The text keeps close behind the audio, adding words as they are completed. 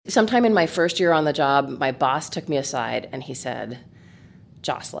Sometime in my first year on the job, my boss took me aside and he said,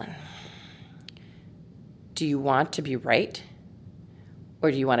 Jocelyn, do you want to be right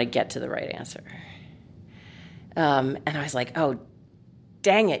or do you want to get to the right answer? And I was like, oh,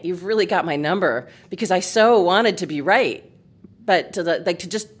 dang it, you've really got my number, because I so wanted to be right. But to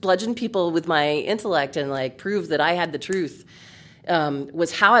just bludgeon people with my intellect and like prove that I had the truth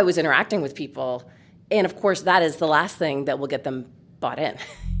was how I was interacting with people. And of course, that is the last thing that will get them bought in.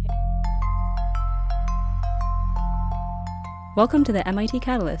 Welcome to the MIT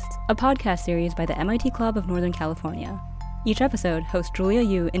Catalyst, a podcast series by the MIT Club of Northern California. Each episode, host Julia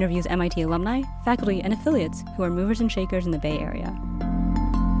Yu interviews MIT alumni, faculty, and affiliates who are movers and shakers in the Bay Area.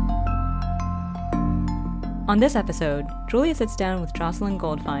 On this episode, Julia sits down with Jocelyn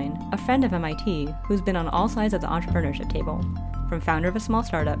Goldfein, a friend of MIT who's been on all sides of the entrepreneurship table, from founder of a small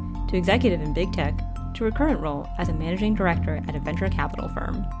startup to executive in big tech to her current role as a managing director at a venture capital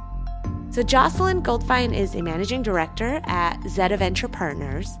firm. So Jocelyn Goldfein is a managing director at Zeta Venture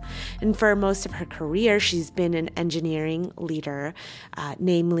Partners, and for most of her career, she's been an engineering leader,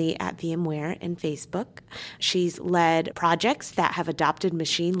 namely at VMware and Facebook. She's led projects that have adopted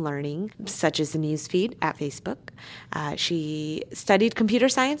machine learning, such as the newsfeed at Facebook. She studied computer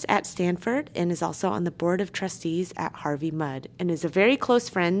science at Stanford and is also on the board of trustees at Harvey Mudd, and is a very close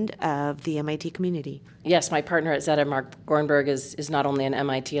friend of the MIT community. Yes, my partner at Zeta, Mark Gorenberg, is not only an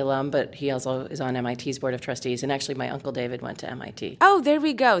MIT alum, but he also is on MIT's board of trustees. And actually, my uncle David went to MIT. Oh, there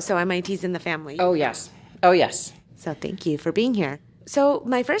we go. So MIT's in the family. Oh, yes. Oh, yes. So thank you for being here. So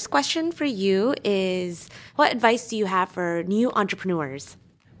my first question for you is, what advice do you have for new entrepreneurs?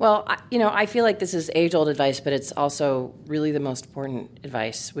 Well, I feel like this is age-old advice, but it's also really the most important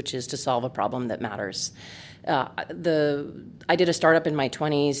advice, which is to solve a problem that matters. I did a startup in my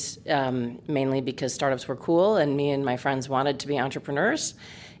 20s, mainly because startups were cool, and me and my friends wanted to be entrepreneurs,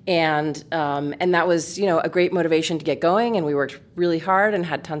 and that was a great motivation to get going. And we worked really hard and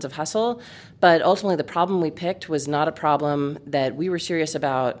had tons of hustle, but ultimately the problem we picked was not a problem that we were serious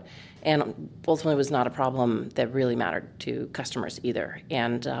about, and ultimately was not a problem that really mattered to customers either.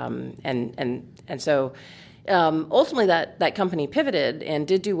 And so. Ultimately, that company pivoted and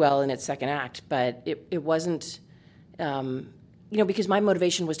did do well in its second act, but it wasn't, because my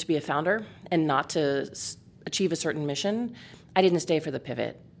motivation was to be a founder and not to achieve a certain mission. I didn't stay for the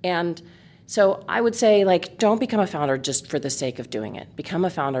pivot. And so I would say, don't become a founder just for the sake of doing it. Become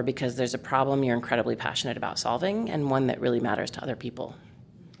a founder because there's a problem you're incredibly passionate about solving and one that really matters to other people.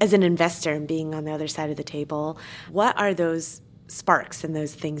 As an investor and being on the other side of the table, what are those sparks and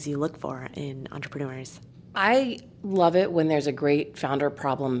those things you look for in entrepreneurs? I love it when there's a great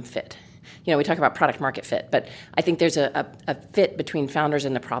founder-problem fit. We talk about product-market fit, but I think there's a fit between founders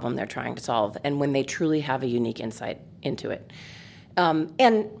and the problem they're trying to solve, and when they truly have a unique insight into it.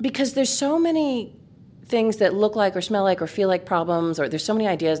 And because there's so many things that look like or smell like or feel like problems, or there's so many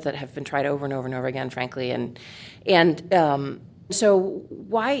ideas that have been tried over and over and over again, frankly, so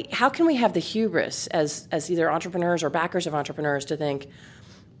how can we have the hubris as either entrepreneurs or backers of entrepreneurs to think,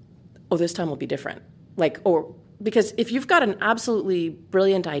 oh, this time will be different? Because if you've got an absolutely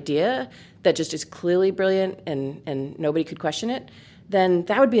brilliant idea that just is clearly brilliant and nobody could question it, then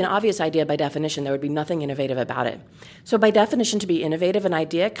that would be an obvious idea by definition. There would be nothing innovative about it. So by definition, to be innovative, an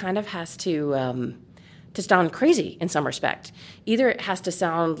idea kind of has to sound crazy in some respect. Either it has to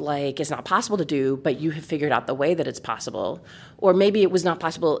sound like it's not possible to do, but you have figured out the way that it's possible, or maybe it was not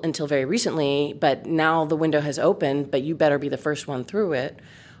possible until very recently, but now the window has opened, but you better be the first one through it.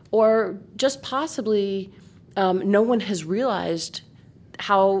 Or just possibly no one has realized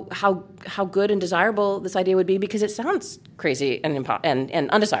how good and desirable this idea would be because it sounds crazy and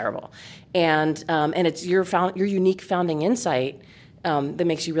undesirable, and it's your unique founding insight that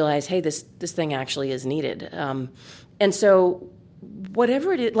makes you realize, hey, this thing actually is needed. And so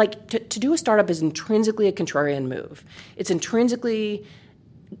whatever it is, to do a startup is intrinsically a contrarian move. It's intrinsically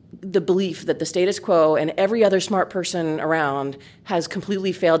the belief that the status quo and every other smart person around has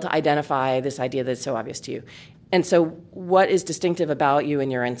completely failed to identify this idea that's so obvious to you. And so what is distinctive about you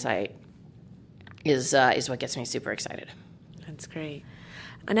and your insight is what gets me super excited. That's great.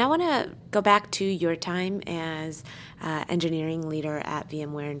 And I want to go back to your time as engineering leader at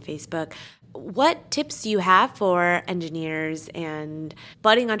VMware and Facebook. What tips do you have for engineers and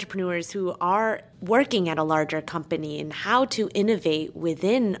budding entrepreneurs who are working at a larger company and how to innovate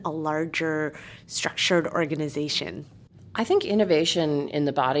within a larger structured organization? I think innovation in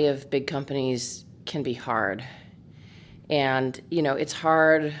the body of big companies can be hard. And, it's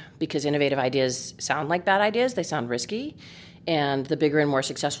hard because innovative ideas sound like bad ideas. They sound risky. And the bigger and more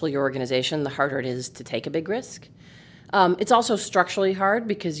successful your organization, the harder it is to take a big risk. It's also structurally hard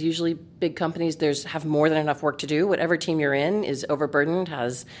because usually big companies have more than enough work to do. Whatever team you're in is overburdened,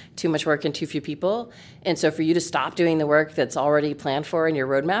 has too much work and too few people. And so for you to stop doing the work that's already planned for in your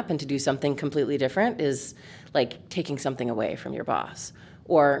roadmap and to do something completely different is like taking something away from your boss.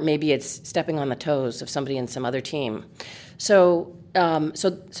 Or maybe it's stepping on the toes of somebody in some other team. So that's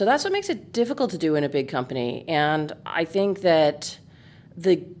what makes it difficult to do in a big company. And I think that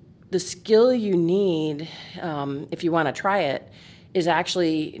the skill you need, if you want to try it, is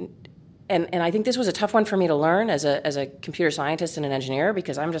actually, and I think this was a tough one for me to learn as a computer scientist and an engineer,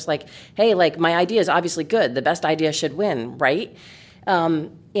 because I'm just like, hey, like my idea is obviously good. The best idea should win, right?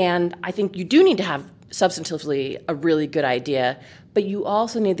 And I think you do need to have substantively a really good idea, but you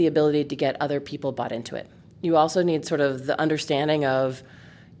also need the ability to get other people bought into it. You also need sort of the understanding of,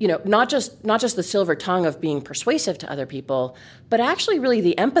 not just the silver tongue of being persuasive to other people, but actually really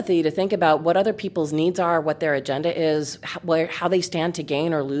the empathy to think about what other people's needs are, what their agenda is, how they stand to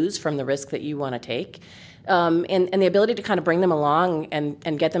gain or lose from the risk that you want to take, and the ability to kind of bring them along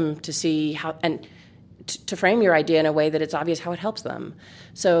and get them to see how and to frame your idea in a way that it's obvious how it helps them.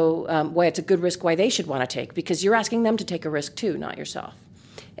 So why it's a good risk, why they should want to take, because you're asking them to take a risk too, not yourself.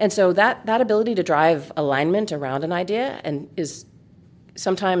 And so that ability to drive alignment around an idea and is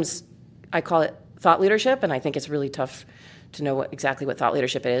sometimes I call it thought leadership, and I think it's really tough to know exactly what thought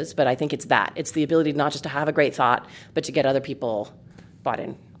leadership is, but I think it's that. It's the ability not just to have a great thought, but to get other people bought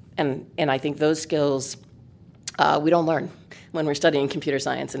in. And I think those skills we don't learn when we're studying computer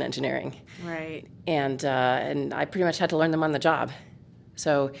science and engineering. Right. And I pretty much had to learn them on the job.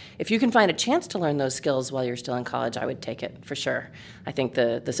 So if you can find a chance to learn those skills while you're still in college, I would take it for sure. I think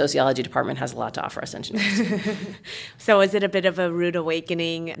the sociology department has a lot to offer us engineers. So is it a bit of a rude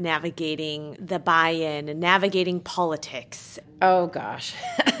awakening navigating the buy-in and navigating politics? Oh, gosh.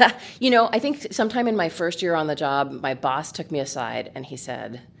 I think sometime in my first year on the job, my boss took me aside and he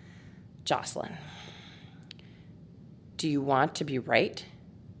said, Jocelyn, do you want to be right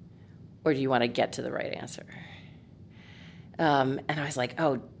or do you want to get to the right answer? And I was like,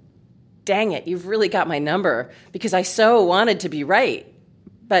 oh, dang it, you've really got my number, because I so wanted to be right.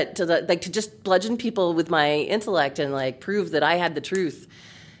 But to just bludgeon people with my intellect and prove that I had the truth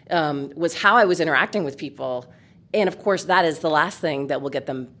was how I was interacting with people. And of course, that is the last thing that will get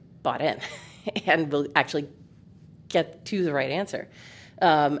them bought in and will actually get to the right answer.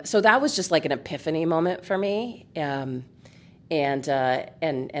 So that was just like an epiphany moment for me. And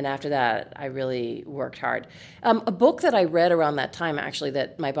after that, I really worked hard. A book that I read around that time, actually,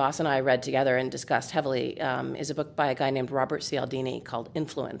 that my boss and I read together and discussed heavily, is a book by a guy named Robert Cialdini called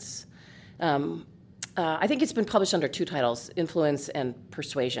Influence. I think it's been published under two titles, Influence and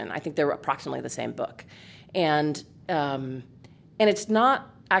Persuasion. I think they're approximately the same book. And it's not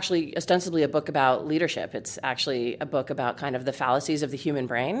actually ostensibly a book about leadership. It's actually a book about kind of the fallacies of the human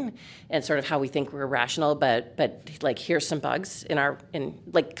brain and sort of how we think we're rational, but here's some bugs in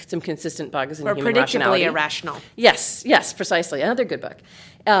some consistent bugs in human rationality. Or predictably irrational. Yes, precisely. Another good book.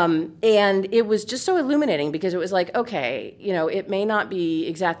 And it was just so illuminating because it was like, okay, it may not be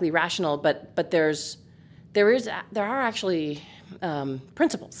exactly rational, but there are actually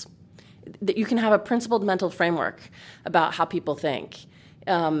principles. That you can have a principled mental framework about how people think.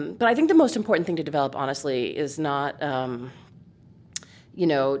 But I think the most important thing to develop, honestly, is not, to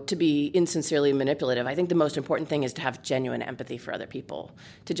be insincerely manipulative. I think the most important thing is to have genuine empathy for other people,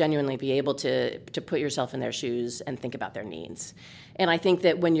 to genuinely be able to put yourself in their shoes and think about their needs. And I think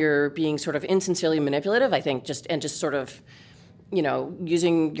that when you're being sort of insincerely manipulative, I think just sort of,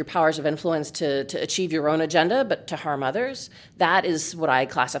 using your powers of influence to achieve your own agenda, but to harm others, that is what I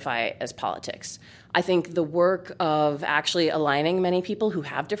classify as politics. I think the work of actually aligning many people who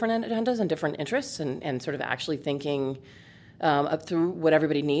have different agendas and different interests and sort of actually thinking up through what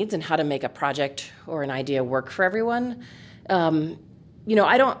everybody needs and how to make a project or an idea work for everyone.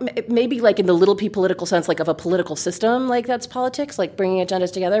 I don't, maybe in the little p political sense, of a political system, that's politics, bringing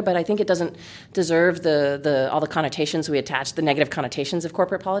agendas together, but I think it doesn't deserve all the connotations we attach, the negative connotations of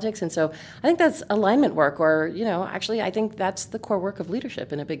corporate politics. And so I think that's alignment work, or, actually I think that's the core work of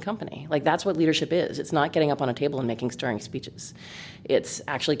leadership in a big company. That's what leadership is. It's not getting up on a table and making stirring speeches. It's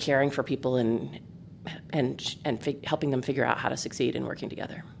actually caring for people and helping them figure out how to succeed in working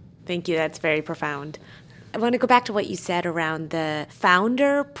together. Thank you. That's very profound. I want to go back to what you said around the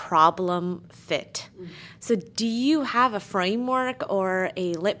founder problem fit. So do you have a framework or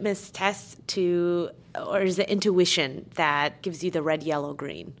a litmus test or is it intuition that gives you the red, yellow,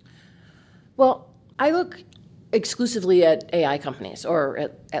 green? Well, I look exclusively at AI companies, or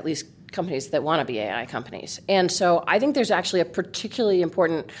at least companies that want to be AI companies. And so I think there's actually a particularly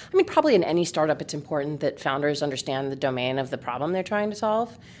important, I mean, probably in any startup, it's important that founders understand the domain of the problem they're trying to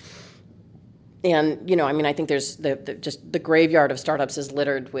solve. And, you know, I mean, I think there's just the graveyard of startups is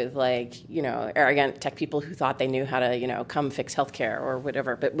littered with, like, you know, arrogant tech people who thought they knew how to, you know, come fix healthcare or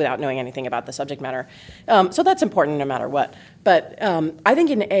whatever, but without knowing anything about the subject matter. So that's important no matter what. But I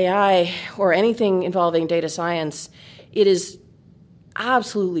think in AI or anything involving data science, it is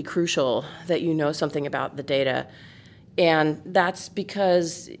absolutely crucial that you know something about the data. And that's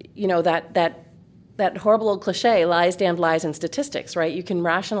because, you know, that horrible old cliche, lies, damned lies, and statistics, right? You can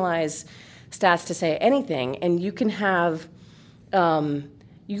rationalize stats to say anything, and you can have, and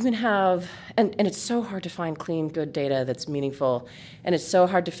it's so hard to find clean, good data that's meaningful, and it's so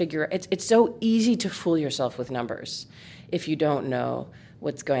hard to figure, it's so easy to fool yourself with numbers if you don't know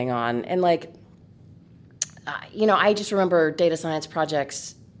what's going on. And like, you know, I just remember data science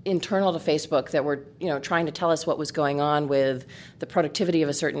projects internal to Facebook that were, you know, trying to tell us what was going on with the productivity of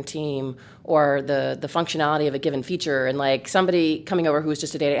a certain team or the functionality of a given feature. And like somebody coming over who was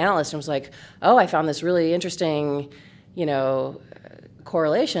just a data analyst and was like, oh, I found this really interesting, you know,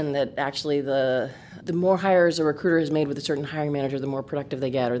 correlation that actually the more hires a recruiter has made with a certain hiring manager, the more productive they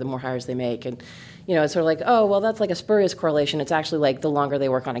get or the more hires they make. And, you know, it's sort of like, oh, well, that's like a spurious correlation. It's actually like the longer they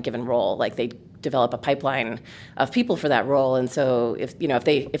work on a given role, like they develop a pipeline of people for that role. And so if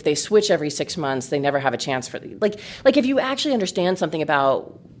they switch every 6 months, they never have a chance for like if you actually understand something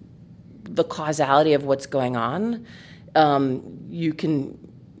about the causality of what's going on, you can.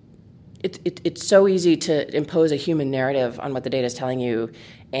 It's so easy to impose a human narrative on what the data is telling you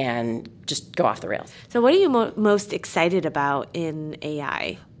and just go off the rails. So what are you most excited about in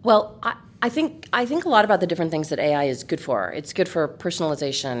AI? Well, I think a lot about the different things that AI is good for. It's good for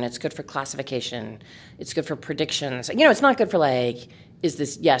personalization. It's good for classification. It's good for predictions. You know, it's not good for like, is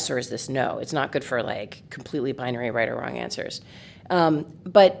this yes or is this no? It's not good for like completely binary right or wrong answers.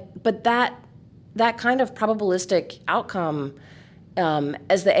 But that kind of probabilistic outcome,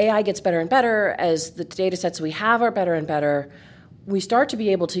 as the AI gets better and better, as the data sets we have are better and better, we start to be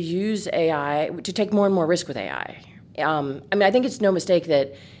able to use AI to take more and more risk with AI. I mean, I think it's no mistake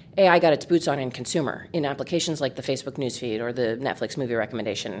that AI got its boots on in consumer, in applications like the Facebook newsfeed or the Netflix movie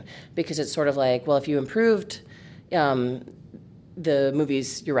recommendation, because it's sort of like, well, if you improved the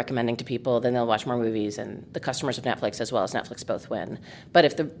movies you're recommending to people, then they'll watch more movies, and the customers of Netflix as well as Netflix both win. But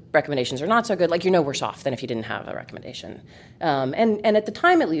if the recommendations are not so good, like, you're no worse off than if you didn't have a recommendation. And at the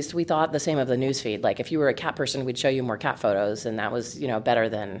time, at least, we thought the same of the newsfeed. Like, if you were a cat person, we'd show you more cat photos, and that was, you know, better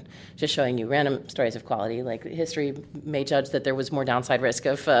than just showing you random stories of quality. Like, history may judge that there was more downside risk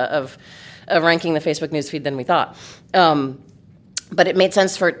of ranking the Facebook newsfeed than we thought. But it made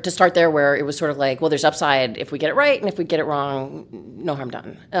sense to start there, where it was sort of like, well, there's upside if we get it right, and if we get it wrong, no harm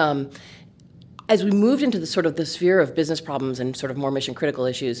done. As we moved into the sphere of business problems and sort of more mission critical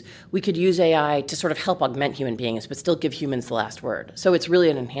issues, we could use AI to sort of help augment human beings, but still give humans the last word. So it's really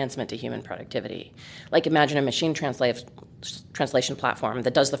an enhancement to human productivity. Like, imagine a machine translation platform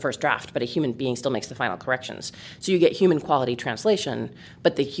that does the first draft, but a human being still makes the final corrections. So you get human quality translation,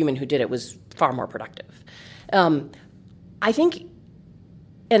 but the human who did it was far more productive. I think.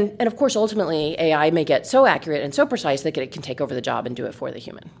 And of course, ultimately, AI may get so accurate and so precise that it can take over the job and do it for the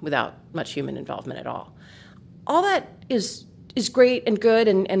human without much human involvement at all. All that is great and good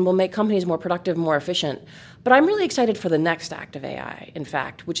and will make companies more productive, more efficient. But I'm really excited for the next act of AI, in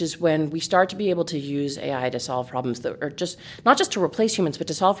fact, which is when we start to be able to use AI to solve problems that are just not just to replace humans, but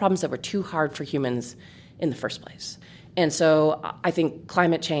to solve problems that were too hard for humans in the first place. And so I think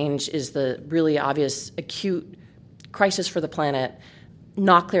climate change is the really obvious, acute crisis for the planet.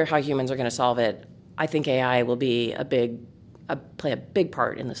 Not clear how humans are going to solve it. I think AI will be play a big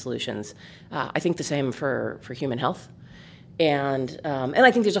part in the solutions. I think the same for human health. And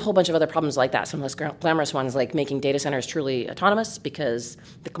I think there's a whole bunch of other problems like that, some less glamorous ones, like making data centers truly autonomous because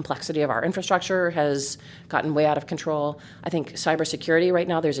the complexity of our infrastructure has gotten way out of control. I think cybersecurity right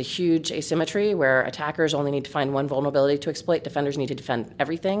now, there's a huge asymmetry where attackers only need to find one vulnerability to exploit. Defenders need to defend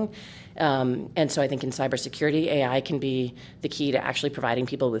everything. And so I think in cybersecurity, AI can be the key to actually providing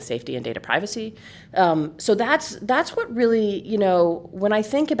people with safety and data privacy. So that's what really, you know, when I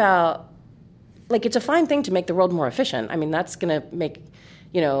think about, like, it's a fine thing to make the world more efficient. I mean, that's going to make,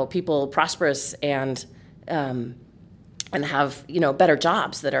 you know, people prosperous and have, you know, better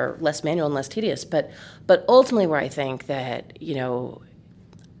jobs that are less manual and less tedious. But ultimately, where I think that, you know,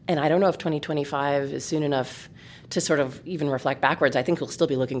 and I don't know if 2025 is soon enough to sort of even reflect backwards. I think we'll still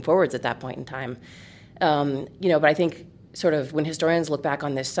be looking forwards at that point in time. You know, but I think sort of when historians look back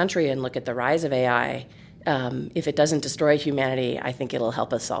on this century and look at the rise of AI, if it doesn't destroy humanity, I think it'll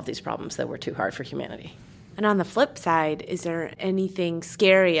help us solve these problems that were too hard for humanity. And on the flip side, is there anything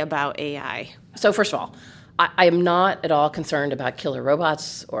scary about AI? So first of all, I am not at all concerned about killer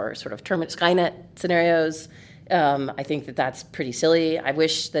robots or sort of Skynet scenarios. I think that that's pretty silly. I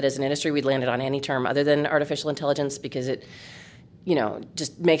wish that as an industry we'd landed on any term other than artificial intelligence, because it,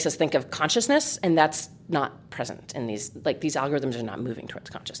 just makes us think of consciousness, and that's not present in these algorithms are not moving towards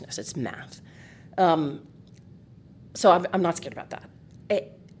consciousness. It's math. So I'm not scared about that.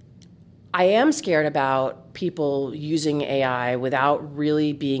 I am scared about people using AI without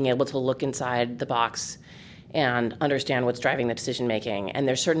really being able to look inside the box and understand what's driving the decision making. And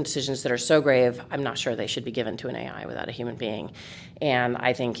there's certain decisions that are so grave, I'm not sure they should be given to an AI without a human being. And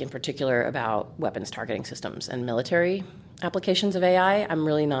I think in particular about weapons targeting systems and military applications of AI, I'm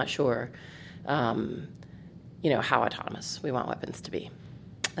really not sure, how autonomous we want weapons to be,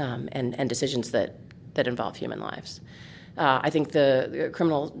 and decisions that involve human lives. I think the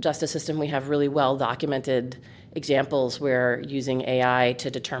criminal justice system, we have really well documented examples where using AI to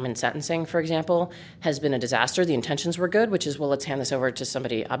determine sentencing, for example, has been a disaster. The intentions were good, which is, well, let's hand this over to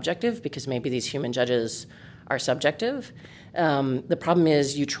somebody objective because maybe these human judges are subjective. The problem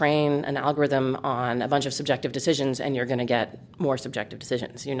is you train an algorithm on a bunch of subjective decisions and you're going to get more subjective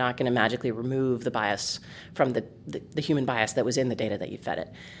decisions. You're not going to magically remove the bias from the human bias that was in the data that you fed it.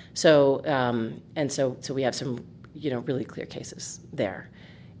 So we have some really clear cases there.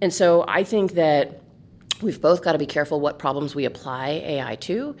 And so I think that we've both got to be careful what problems we apply AI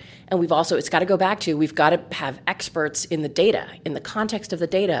to, and it's got to go back to, we've got to have experts in the data, in the context of the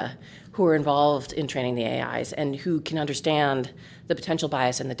data, who are involved in training the AIs and who can understand the potential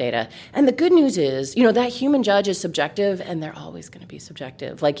bias in the data. And the good news is, that human judge is subjective, and they're always going to be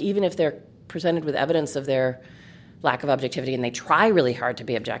subjective. Like, even if they're presented with evidence of their lack of objectivity and they try really hard to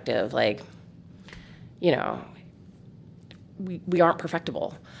be objective, we aren't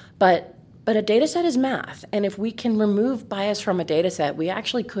perfectible. But a data set is math, and if we can remove bias from a data set, we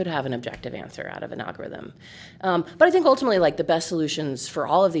actually could have an objective answer out of an algorithm. But I think ultimately, the best solutions for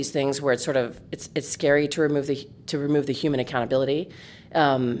all of these things, where it's scary to remove the human accountability,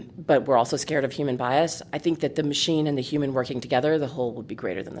 but we're also scared of human bias. I think that the machine and the human working together, the whole would be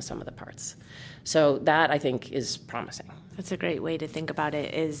greater than the sum of the parts. So that, I think, is promising. That's a great way to think about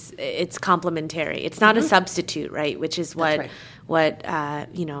it. Is it's complementary. It's not a substitute, right? Which is what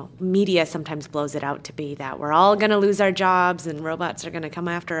media sometimes blows it out to be, that we're all going to lose our jobs and robots are going to come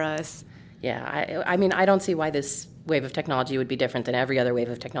after us. Yeah, I don't see why this wave of technology would be different than every other wave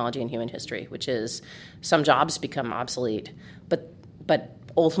of technology in human history, which is some jobs become obsolete, but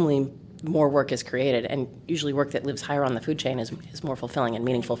ultimately more work is created, and usually work that lives higher on the food chain is more fulfilling and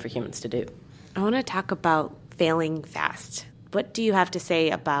meaningful for humans to do. I want to talk about failing fast. What do you have to say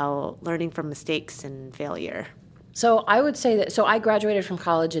about learning from mistakes and failure? So I would say that, I graduated from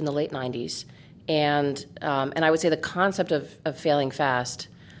college in the late 90s, and I would say the concept of failing fast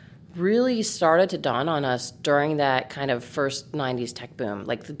really started to dawn on us during that kind of first 90s tech boom,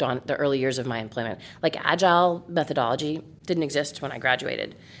 like the early years of my employment. Like, agile methodology didn't exist when I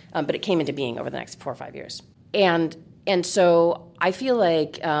graduated, but it came into being over the next 4 or 5 years. And so I feel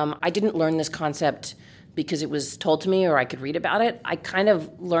like I didn't learn this concept because it was told to me or I could read about it. I kind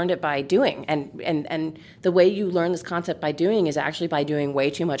of learned it by doing. And the way you learn this concept by doing is actually by doing way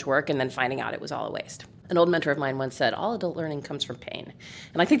too much work and then finding out it was all a waste. An old mentor of mine once said, all adult learning comes from pain.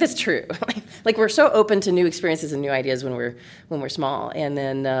 And I think that's true. Like, we're so open to new experiences and new ideas when we're small. And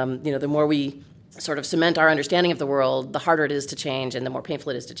then, the more we sort of cement our understanding of the world, the harder it is to change and the more painful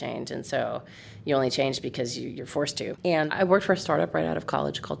it is to change. And so you only change because you're forced to. And I worked for a startup right out of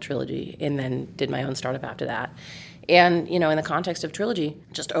college called Trilogy, and then did my own startup after that. And, in the context of Trilogy,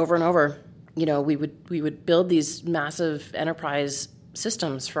 just over and over, we would build these massive enterprise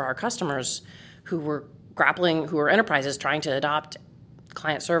systems for our customers who were enterprises trying to adopt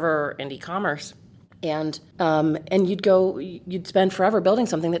client server and e-commerce. And you'd spend forever building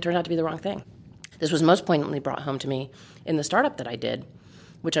something that turned out to be the wrong thing. This was most poignantly brought home to me in the startup that I did,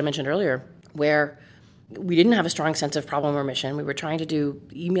 which I mentioned earlier, where we didn't have a strong sense of problem or mission. We were trying to do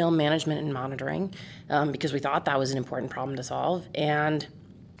email management and monitoring because we thought that was an important problem to solve. And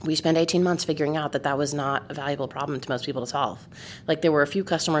we spent 18 months figuring out that was not a valuable problem to most people to solve. Like, there were a few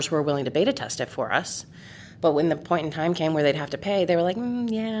customers who were willing to beta test it for us, but when the point in time came where they'd have to pay, they were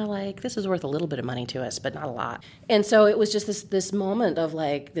like, this is worth a little bit of money to us, but not a lot. And so it was just this moment of,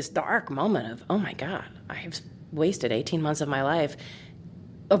 this dark moment of, oh my God, I've wasted 18 months of my life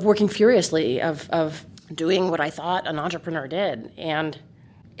of working furiously, of doing what I thought an entrepreneur did. And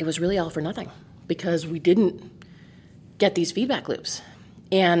it was really all for nothing because we didn't get these feedback loops.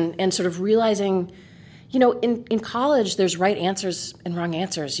 And sort of realizing, in college, there's right answers and wrong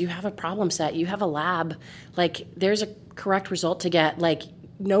answers. You have a problem set. You have a lab. Like, there's a correct result to get. Like,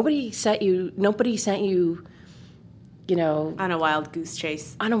 nobody sent you, on a wild goose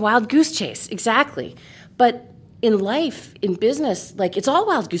chase. On a wild goose chase, exactly. But in life, in business, like, it's all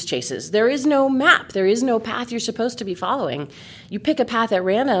wild goose chases. There is no map. There is no path you're supposed to be following. You pick a path at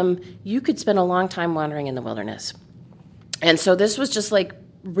random, you could spend a long time wandering in the wilderness. And so this was just like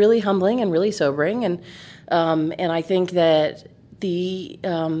really humbling and really sobering, and I think that the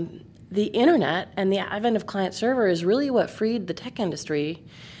internet and the advent of client server is really what freed the tech industry,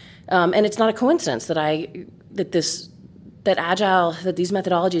 and it's not a coincidence that these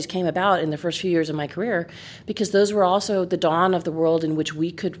methodologies came about in the first few years of my career, because those were also the dawn of the world in which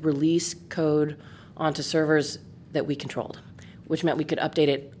we could release code onto servers that we controlled, which meant we could update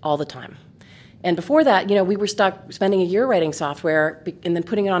it all the time. And before that, we were stuck spending a year writing software and then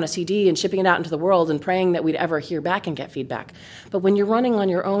putting it on a CD and shipping it out into the world and praying that we'd ever hear back and get feedback. But when you're running on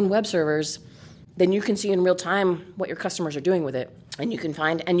your own web servers, then you can see in real time what your customers are doing with it, and you can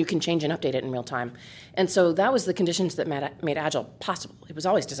find and you can change and update it in real time. And so that was the conditions that made Agile possible. It was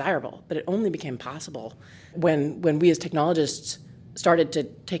always desirable, but it only became possible when we as technologists started to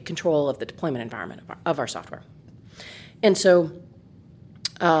take control of the deployment environment of our software. And so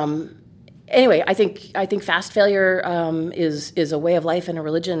anyway, I think fast failure is a way of life and a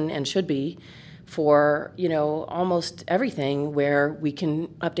religion, and should be, for almost everything, where we can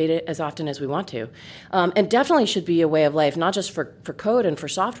update it as often as we want to, and definitely should be a way of life, not just for code and for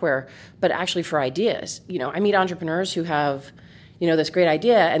software, but actually for ideas. I meet entrepreneurs who have this great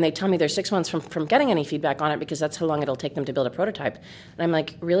idea, and they tell me they're 6 months from getting any feedback on it, because that's how long it'll take them to build a prototype. And I'm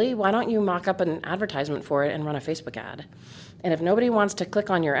like, really? Why don't you mock up an advertisement for it and run a Facebook ad? And if nobody wants to click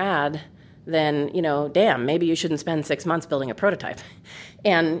on your ad, then, damn, maybe you shouldn't spend 6 months building a prototype.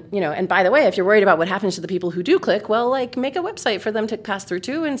 And, and by the way, if you're worried about what happens to the people who do click, well, like, make a website for them to pass through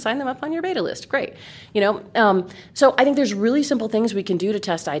to and sign them up on your beta list. Great. So I think there's really simple things we can do to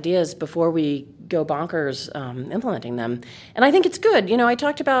test ideas before we go bonkers implementing them. And I think it's good. I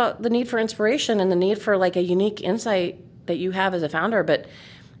talked about the need for inspiration and the need for, like, a unique insight that you have as a founder, but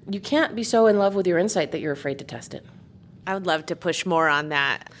you can't be so in love with your insight that you're afraid to test it. I would love to push more on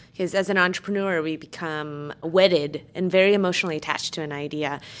that, because as an entrepreneur, we become wedded and very emotionally attached to an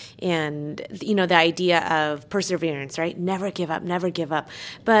idea. And, the idea of perseverance, right? Never give up, never give up.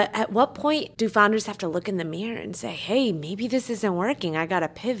 But at what point do founders have to look in the mirror and say, hey, maybe this isn't working, I got to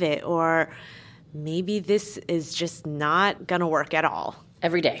pivot, or maybe this is just not going to work at all?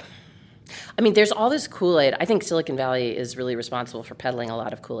 Every day. I mean, there's all this Kool-Aid. I think Silicon Valley is really responsible for peddling a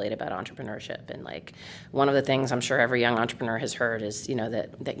lot of Kool-Aid about entrepreneurship. And, like, one of the things I'm sure every young entrepreneur has heard is,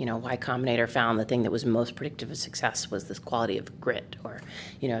 that Y Combinator found the thing that was most predictive of success was this quality of grit. Or,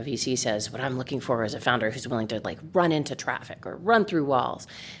 VC says, what I'm looking for is a founder who's willing to, like, run into traffic or run through walls.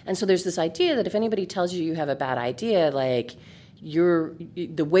 And so there's this idea that if anybody tells you have a bad idea, like,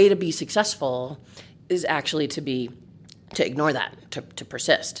 the way to be successful is actually to ignore that, to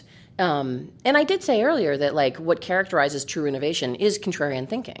persist. And I did say earlier that, like, what characterizes true innovation is contrarian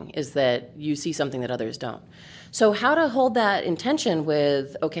thinking, is that you see something that others don't. So how to hold that intention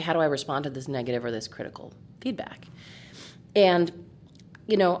with, okay, how do I respond to this negative or this critical feedback? And,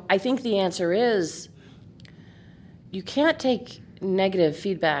 I think the answer is you can't take negative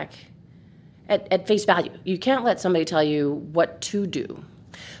feedback at face value. You can't let somebody tell you what to do,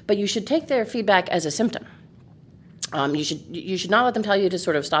 but you should take their feedback as a symptom. You should not let them tell you to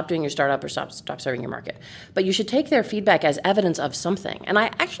sort of stop doing your startup or stop serving your market. But you should take their feedback as evidence of something. And I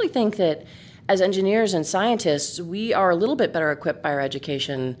actually think that as engineers and scientists, we are a little bit better equipped by our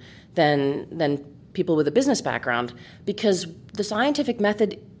education than people with a business background, because the scientific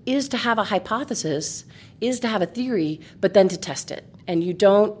method is to have a hypothesis, is to have a theory, but then to test it. And you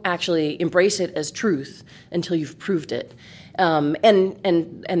don't actually embrace it as truth until you've proved it. And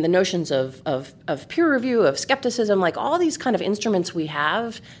the notions of peer review, of skepticism, like all these kind of instruments we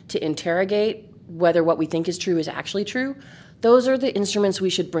have to interrogate whether what we think is true is actually true, those are the instruments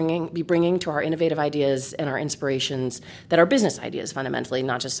we should be bringing to our innovative ideas and our inspirations that are business ideas fundamentally,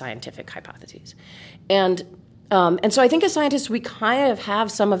 not just scientific hypotheses. And so I think as scientists, we kind of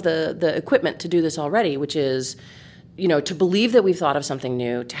have some of the equipment to do this already, which is, to believe that we've thought of something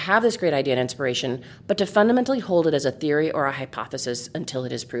new, to have this great idea and inspiration, but to fundamentally hold it as a theory or a hypothesis until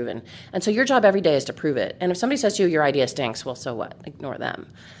it is proven. And so your job every day is to prove it. And if somebody says to you, your idea stinks, well, so what? Ignore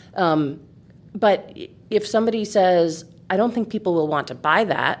them. But if somebody says, I don't think people will want to buy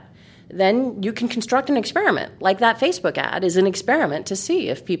that, then you can construct an experiment. Like that Facebook ad is an experiment to see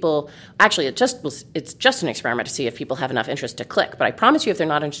if people, actually it's just an experiment to see if people have enough interest to click. But I promise you, if they're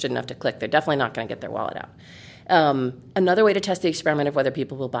not interested enough to click, they're definitely not going to get their wallet out. Another way to test the experiment of whether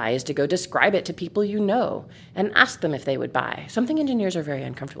people will buy is to go describe it to people you know and ask them if they would buy, something engineers are very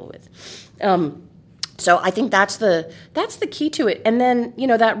uncomfortable with. So I think that's the key to it. And then,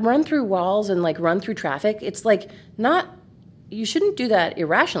 that run through walls and like run through traffic, it's like you shouldn't do that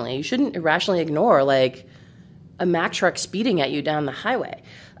irrationally. You shouldn't irrationally ignore like a Mack truck speeding at you down the highway.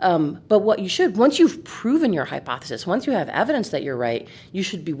 But what you should, once you've proven your hypothesis, once you have evidence that you're right, you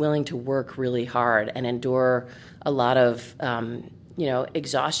should be willing to work really hard and endure a lot of,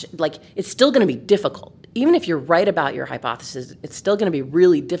 exhaustion. Like, it's still going to be difficult. Even if you're right about your hypothesis, it's still going to be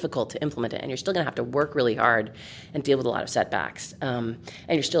really difficult to implement it, and you're still going to have to work really hard and deal with a lot of setbacks. And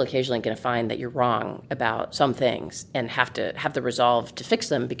you're still occasionally going to find that you're wrong about some things and have to have the resolve to fix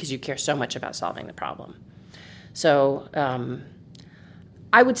them because you care so much about solving the problem. So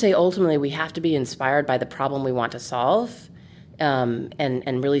I would say ultimately we have to be inspired by the problem we want to solve,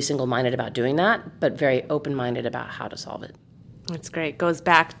 and really single-minded about doing that, but very open-minded about how to solve it. That's great. Goes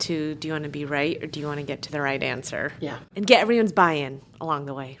back to, do you want to be right or do you want to get to the right answer? Yeah. And get everyone's buy-in along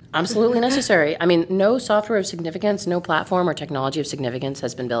the way. Absolutely necessary. I mean, no software of significance, no platform or technology of significance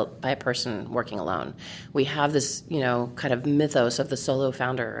has been built by a person working alone. We have this, kind of mythos of the solo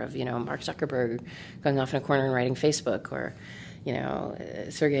founder of, Mark Zuckerberg going off in a corner and writing Facebook, or,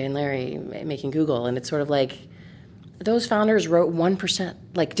 Sergey and Larry making Google. And it's sort of like, those founders wrote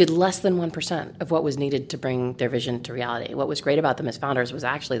 1%, did less than 1% of what was needed to bring their vision to reality. What was great about them as founders was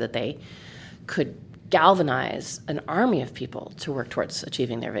actually that they could galvanize an army of people to work towards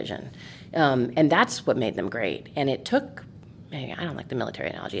achieving their vision. And that's what made them great. And it took, maybe I don't like the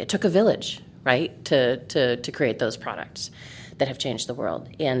military analogy, it took a village, right, to create those products that have changed the world.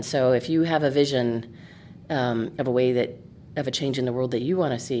 And so if you have a vision of a change in the world that you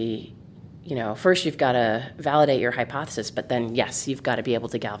want to see, first you've got to validate your hypothesis, but then, yes, you've got to be able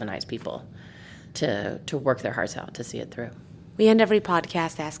to galvanize people to work their hearts out to see it through. We end every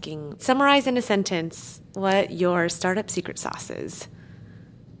podcast asking, summarize in a sentence what your startup secret sauce is.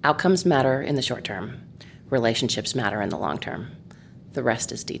 Outcomes matter in the short term. Relationships matter in the long term. The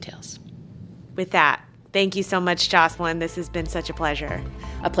rest is details. With that, thank you so much, Jocelyn. This has been such a pleasure.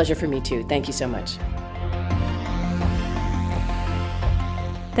 A pleasure for me, too. Thank you so much.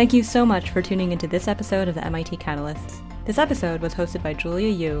 Thank you so much for tuning into this episode of the MIT Catalysts. This episode was hosted by Julia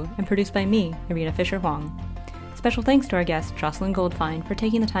Yu and produced by me, Irina Fisher-Huang. Special thanks to our guest, Jocelyn Goldfein, for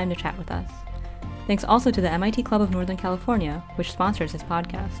taking the time to chat with us. Thanks also to the MIT Club of Northern California, which sponsors this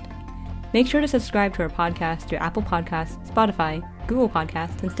podcast. Make sure to subscribe to our podcast through Apple Podcasts, Spotify, Google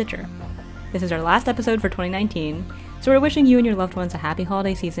Podcasts, and Stitcher. This is our last episode for 2019, so we're wishing you and your loved ones a happy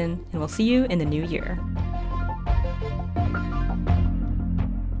holiday season, and we'll see you in the new year.